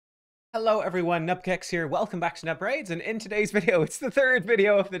Hello everyone, nubkeks here. Welcome back to Nub Raids, and in today's video, it's the third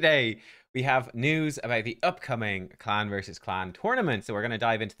video of the day. We have news about the upcoming clan versus clan tournament, so we're going to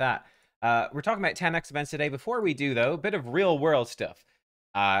dive into that. We're talking about 10x events today. Before we do, though, a bit of real world stuff.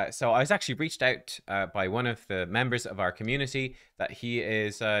 So I was actually reached out by one of the members of our community that he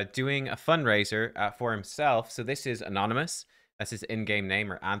is doing a fundraiser for himself. So this is anonymous. That's his in-game name,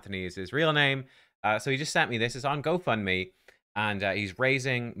 or Anthony is his real name. So he just sent me this. It's on GoFundMe. And he's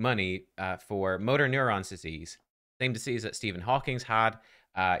raising money for motor neurons disease, same disease that Stephen Hawking's had.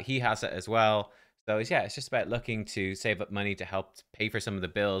 He has it as well. So yeah, it's just about looking to save up money to help pay for some of the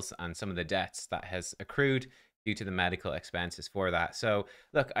bills and some of the debts that has accrued due to the medical expenses for that. So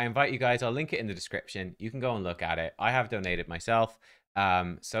look, I invite you guys. I'll link it in the description. You can go and look at it. I have donated myself.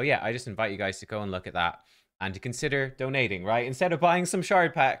 So yeah, I just invite you guys to go and look at that and to consider donating, right? Instead of buying some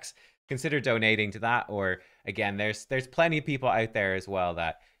shard packs, consider donating to that. Or again, there's plenty of people out there as well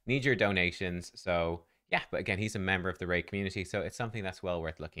that need your donations. So yeah, but again, he's a member of the raid community, so it's something that's well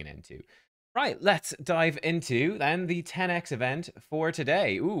worth looking into. Right, let's dive into then the 10x event for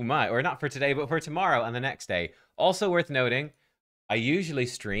today. Ooh, my, or not for today, but for tomorrow and the next day. Also worth noting, I usually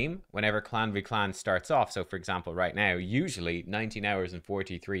stream whenever Clan v Clan starts off. So for example, right now, usually 19 hours and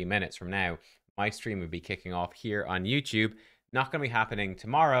 43 minutes from now, my stream would be kicking off here on YouTube. Not going to be happening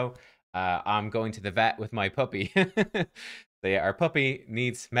tomorrow. I'm going to the vet with my puppy. So yeah, our puppy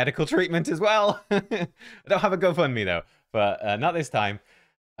needs medical treatment as well. I don't have a GoFundMe though, but not this time.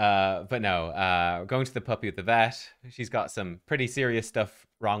 But no, going to the puppy at the vet. She's got some pretty serious stuff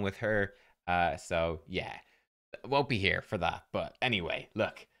wrong with her. So yeah, won't be here for that. But anyway,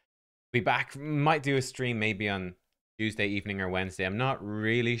 look, be back. Might do a stream maybe on Tuesday evening or Wednesday. I'm not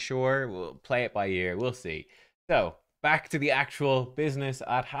really sure. We'll play it by ear. We'll see. So back to the actual business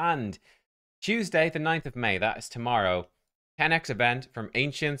at hand. Tuesday, the 9th of May, that is tomorrow. 10x event from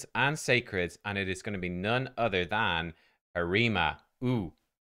Ancients and Sacreds, and it is going to be none other than Harima. Ooh.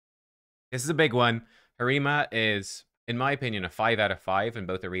 This is a big one. Harima is, in my opinion, a 5 out of 5 in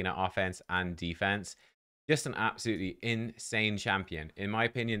both arena offense and defense. Just an absolutely insane champion. In my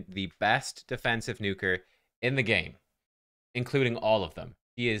opinion, the best defensive nuker in the game, including all of them.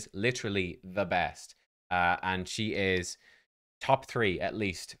 She is literally the best. And she is top 3 at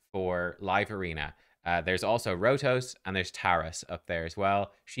least for live arena. There's also Rotos and there's Taras up there as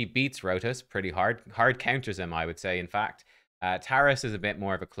well. She beats Rotos pretty hard. Hard counters him, I would say, in fact. Taras is a bit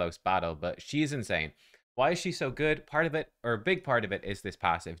more of a close battle, but she's insane. Why is she so good? Part of it, or a big part of it, is this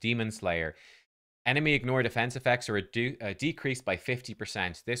passive, Demon Slayer. Enemy ignore defense effects are decreased by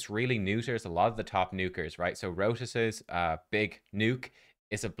 50%. This really neuters a lot of the top nukers, right? So Rotus's big nuke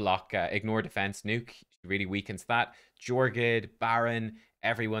is a block ignore defense nuke. She really weakens that. Jorgid, Baron,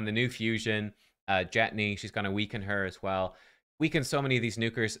 everyone, the new fusion, Jetney, she's going to weaken her as well. Weakens so many of these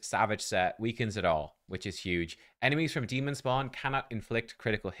nukers. Savage set weakens it all, which is huge. Enemies from Demon Spawn cannot inflict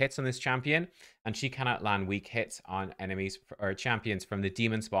critical hits on this champion, and she cannot land weak hits on enemies or champions from the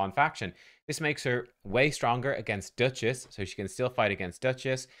Demon Spawn faction. This makes her way stronger against Duchess, so she can still fight against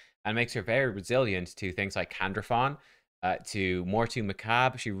Duchess, and makes her very resilient to things like Candrafon, to Mortu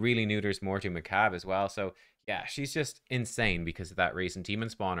Macab. She really neuters Mortu Macab as well. So yeah, she's just insane because of that reason. Demon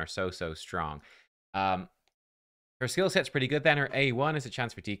Spawn are so strong. Her skill set's pretty good then. Her A1 is a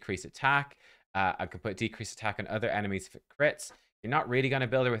chance for decreased attack. I can put decreased attack on other enemies if it crits. You're not really going to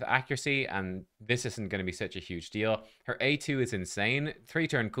build her with accuracy, and this isn't going to be such a huge deal. Her A2 is insane.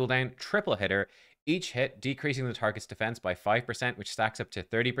 3-turn cooldown, triple hitter. Each hit decreasing the target's defense by 5%, which stacks up to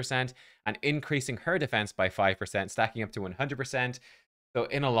 30%, and increasing her defense by 5%, stacking up to 100%. So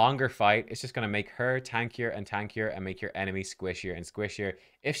in a longer fight, it's just going to make her tankier and tankier and make your enemy squishier and squishier.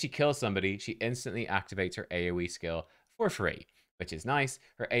 If she kills somebody, she instantly activates her AoE skill for free, which is nice.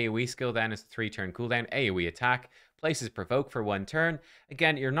 Her AoE skill then is a 3-turn cooldown, AoE attack, places provoke for 1 turn.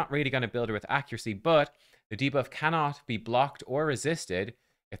 Again, you're not really going to build her with accuracy, but the debuff cannot be blocked or resisted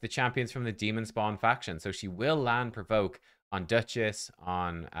if the champion's from the Demon Spawn faction. So she will land provoke on Duchess,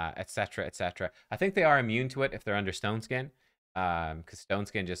 on etc, etc. I think they are immune to it if they're under Stone Skin. Because Stone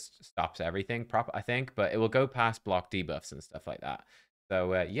Skin just stops everything, I think, but it will go past block debuffs and stuff like that.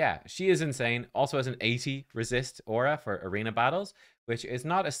 So yeah, she is insane. Also has an 80 resist aura for arena battles, which is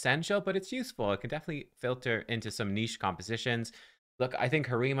not essential, but it's useful. It can definitely filter into some niche compositions. Look, I think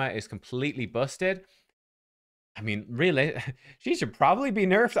Harima is completely busted. I mean, really, she should probably be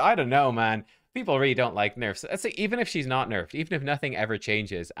nerfed. I don't know, man. People really don't like nerfs. Let's say even if she's not nerfed, even if nothing ever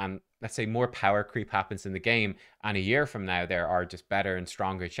changes, and let's say more power creep happens in the game, and a year from now there are just better and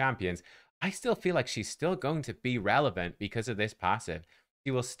stronger champions, I still feel like she's still going to be relevant because of this passive.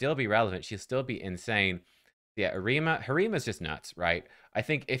 She will still be relevant. She'll still be insane. Yeah, Harima's just nuts, right? I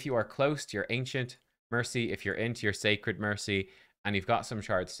think if you are close to your Ancient Mercy, if you're into your Sacred Mercy, and you've got some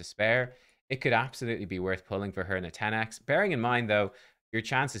shards to spare, it could absolutely be worth pulling for her in a 10x. Bearing in mind, though, your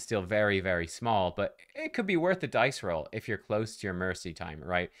chance is still very, very small, but it could be worth the dice roll if you're close to your Mercy timer,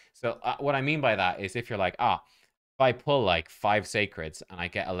 right? So what I mean by that is if you're like, if I pull like 5 Sacreds and I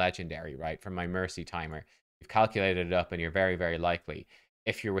get a Legendary, right, from my Mercy timer, you've calculated it up and you're very, very likely.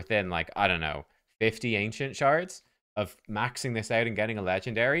 If you're within like, I don't know, 50 Ancient Shards of maxing this out and getting a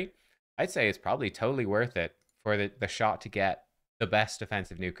Legendary, I'd say it's probably totally worth it for the shot to get the best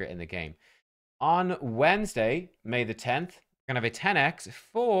defensive nuker in the game. On Wednesday, May the 10th, we're going to have a 10x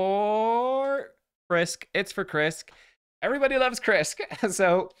for Krisk. It's for Krisk. Everybody loves Krisk.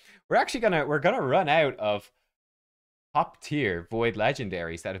 So we're gonna run out of top tier Void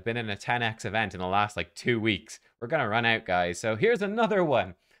Legendaries that have been in a 10x event in the last like 2 weeks. We're gonna run out, guys. So here's another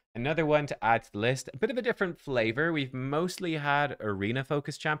one. Another one to add to the list. A bit of a different flavor. We've mostly had arena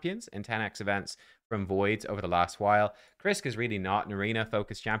focused champions in 10x events from Voids over the last while. Krisk is really not an arena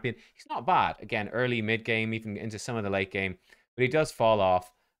focused champion. He's not bad. Again, early, mid game, even into some of the late game, but he does fall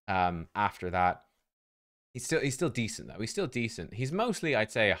off after that. He's still decent though. He's still decent. He's mostly,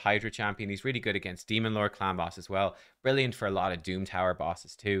 I'd say, a Hydra champion. He's really good against Demon Lord clan boss as well. Brilliant for a lot of Doom Tower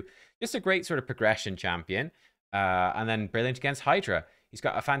bosses too. Just a great sort of progression champion. And then brilliant against Hydra. He's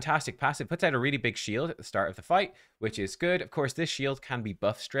got a fantastic passive. Puts out a really big shield at the start of the fight, which is good. Of course, this shield can be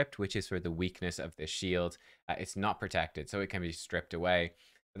buff stripped, which is for the weakness of this shield. It's not protected, so it can be stripped away.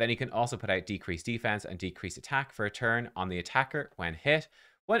 But then he can also put out decreased defense and decreased attack for a turn on the attacker when hit.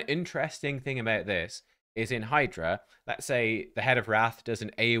 One interesting thing about this is in Hydra, let's say the Head of Wrath does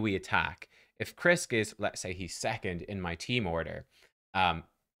an AoE attack. If Krisk is, let's say he's second in my team order,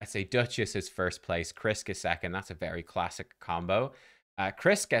 let's say Duchess is first place, Krisk is second. That's a very classic combo.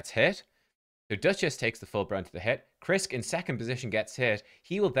 Krisk gets hit, so Duchess takes the full brunt of the hit. Krisk in second position gets hit.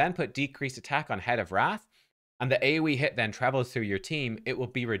 He will then put decreased attack on Head of Wrath, and the AoE hit then travels through your team. It will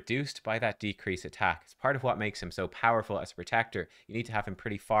be reduced by that decreased attack. It's part of what makes him so powerful as a protector. You need to have him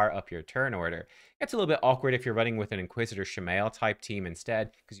pretty far up your turn order. It gets a little bit awkward if you're running with an Inquisitor Shamael type team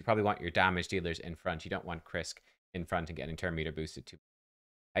instead, because you probably want your damage dealers in front. You don't want Krisk in front and getting turn meter boosted too.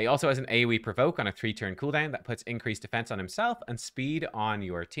 He also has an AoE provoke on a 3-turn cooldown that puts increased defense on himself and speed on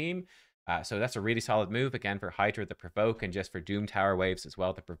your team. So that's a really solid move, again, for Hydra, the provoke, and just for Doom Tower waves as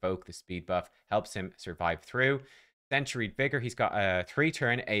well. The provoke, the speed buff, helps him survive through. Century Vigor, he's got a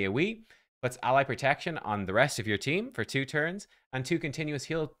 3-turn AoE, puts ally protection on the rest of your team for 2 turns, and 2 continuous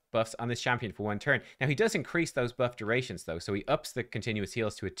heal buffs on this champion for 1 turn. Now, he does increase those buff durations, though, so he ups the continuous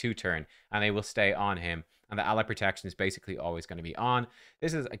heals to a 2-turn, and they will stay on him. And the ally protection is basically always going to be on.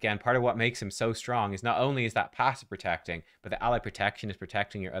 This is, again, part of what makes him so strong is not only is that passive protecting, but the ally protection is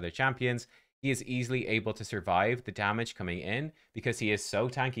protecting your other champions. He is easily able to survive the damage coming in because he is so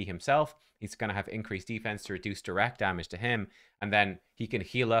tanky himself. He's going to have increased defense to reduce direct damage to him, and then he can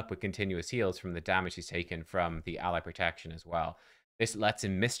heal up with continuous heals from the damage he's taken from the ally protection as well. This lets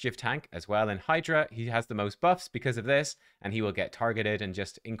him mischief tank as well. In Hydra, he has the most buffs because of this, and he will get targeted, and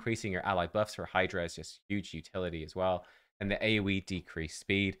just increasing your ally buffs for Hydra is just huge utility as well. And the AoE decreased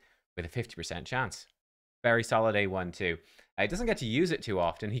speed with a 50% chance. Very solid A1 too. He doesn't get to use it too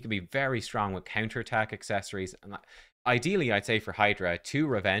often. He can be very strong with counterattack accessories. And ideally, I'd say for Hydra, 2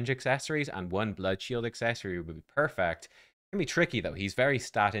 revenge accessories and 1 blood shield accessory would be perfect. It can be tricky though. He's very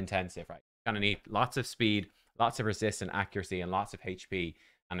stat intensive, right? You're gonna need lots of speed, lots of resist and accuracy, and lots of HP,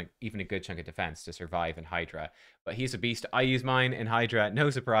 and even a good chunk of defense to survive in Hydra. But he's a beast. I use mine in Hydra. No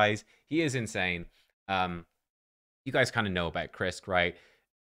surprise. He is insane. You guys kind of know about Krisk, right?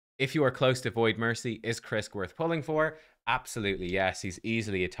 If you are close to Void Mercy, is Krisk worth pulling for? Absolutely, yes. He's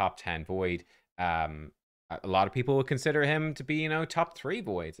easily a top 10 Void. A lot of people would consider him to be, you know, top 3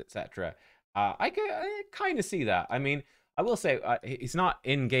 Voids, etc. I kind of see that. I mean, I will say he's not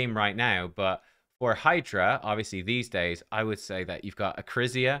in game right now, but for Hydra, obviously these days, I would say that you've got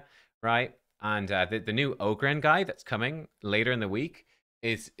Acrisia, right? And the new Ogren guy that's coming later in the week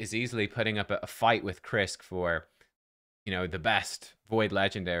is easily putting up a fight with Krisk for, you know, the best Void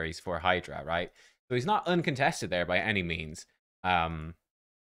legendaries for Hydra, right? So he's not uncontested there by any means.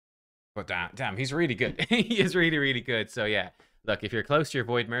 But damn, he's really good. He is really, really good. So yeah, look, if you're close to your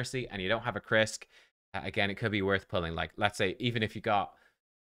Void Mercy and you don't have a Krisk, again, it could be worth pulling. Like, let's say, even if you got...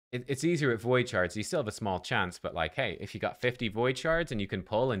 It's easier with Void Shards. You still have a small chance, but like, hey, if you got 50 Void Shards and you can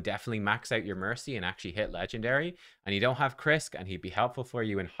pull and definitely max out your Mercy and actually hit Legendary, and you don't have Krisk, and he'd be helpful for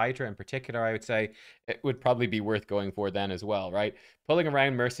you in Hydra in particular, I would say, it would probably be worth going for then as well, right? Pulling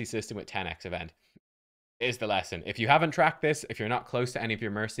around Mercy system with 10x event. is the lesson. If you haven't tracked this, if you're not close to any of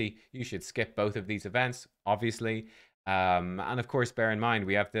your Mercy, you should skip both of these events, obviously. And of course, bear in mind,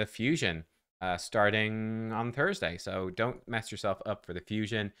 we have the Fusion starting on Thursday. So don't mess yourself up for the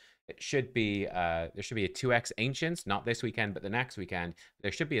Fusion. It should be, there should be a 2x Ancients, not this weekend, but the next weekend.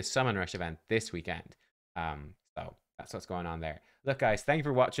 There should be a Summon Rush event this weekend. So that's what's going on there. Look, guys, thank you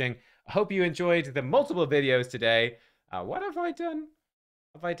for watching. I hope you enjoyed the multiple videos today. What have I done?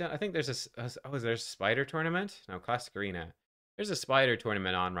 I think there's oh, is there a spider tournament? No, Classic Arena. There's a spider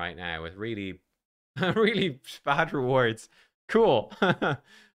tournament on right now with really, really bad rewards. Cool.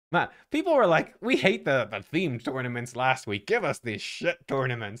 Man, people were like, we hate the themed tournaments last week. Give us these shit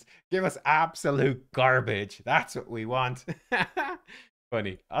tournaments. Give us absolute garbage. That's what we want.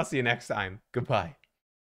 Funny. I'll see you next time. Goodbye.